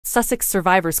Sussex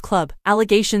Survivors Club.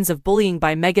 Allegations of bullying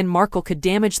by Meghan Markle could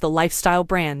damage the lifestyle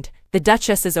brand. The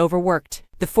Duchess is overworked.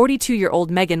 The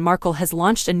 42-year-old Meghan Markle has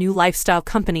launched a new lifestyle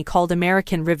company called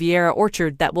American Riviera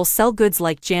Orchard that will sell goods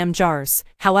like jam jars.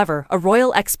 However, a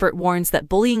royal expert warns that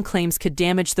bullying claims could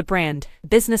damage the brand.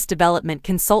 Business development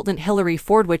consultant Hilary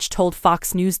Fordwich told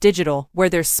Fox News Digital, "Where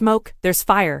there's smoke, there's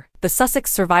fire." The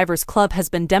Sussex Survivors Club has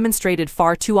been demonstrated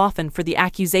far too often for the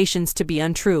accusations to be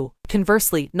untrue.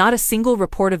 Conversely, not a single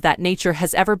report of that nature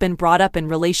has ever been brought up in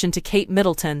relation to Kate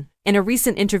Middleton. In a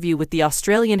recent interview with the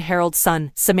Australian Herald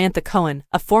Sun, Samantha Cohen,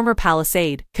 a former palace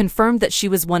aide, confirmed that she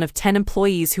was one of 10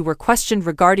 employees who were questioned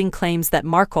regarding claims that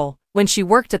Markle, when she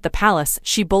worked at the palace,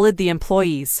 she bullied the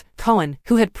employees. Cohen,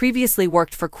 who had previously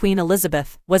worked for Queen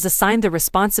Elizabeth, was assigned the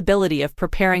responsibility of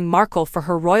preparing Markle for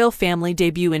her royal family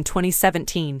debut in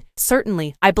 2017.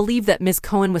 "Certainly, I believe that Ms.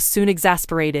 Cohen was soon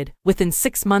exasperated. Within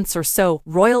 6 months or so,"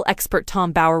 royal expert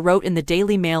Tom Bower wrote in the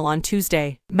Daily Mail on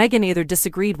Tuesday. Meghan either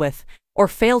disagreed with, or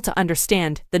failed to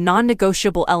understand, the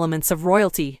non-negotiable elements of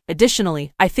royalty.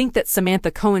 Additionally, I think that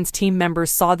Samantha Cohen's team members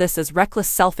saw this as reckless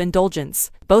self-indulgence.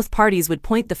 Both parties would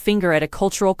point the finger at a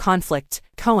cultural conflict.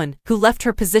 Cohen, who left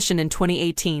her position in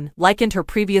 2018, likened her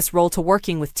previous role to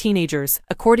working with teenagers,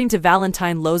 according to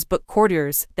Valentine Lowe's book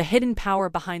Courtiers, The Hidden Power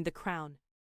Behind the Crown.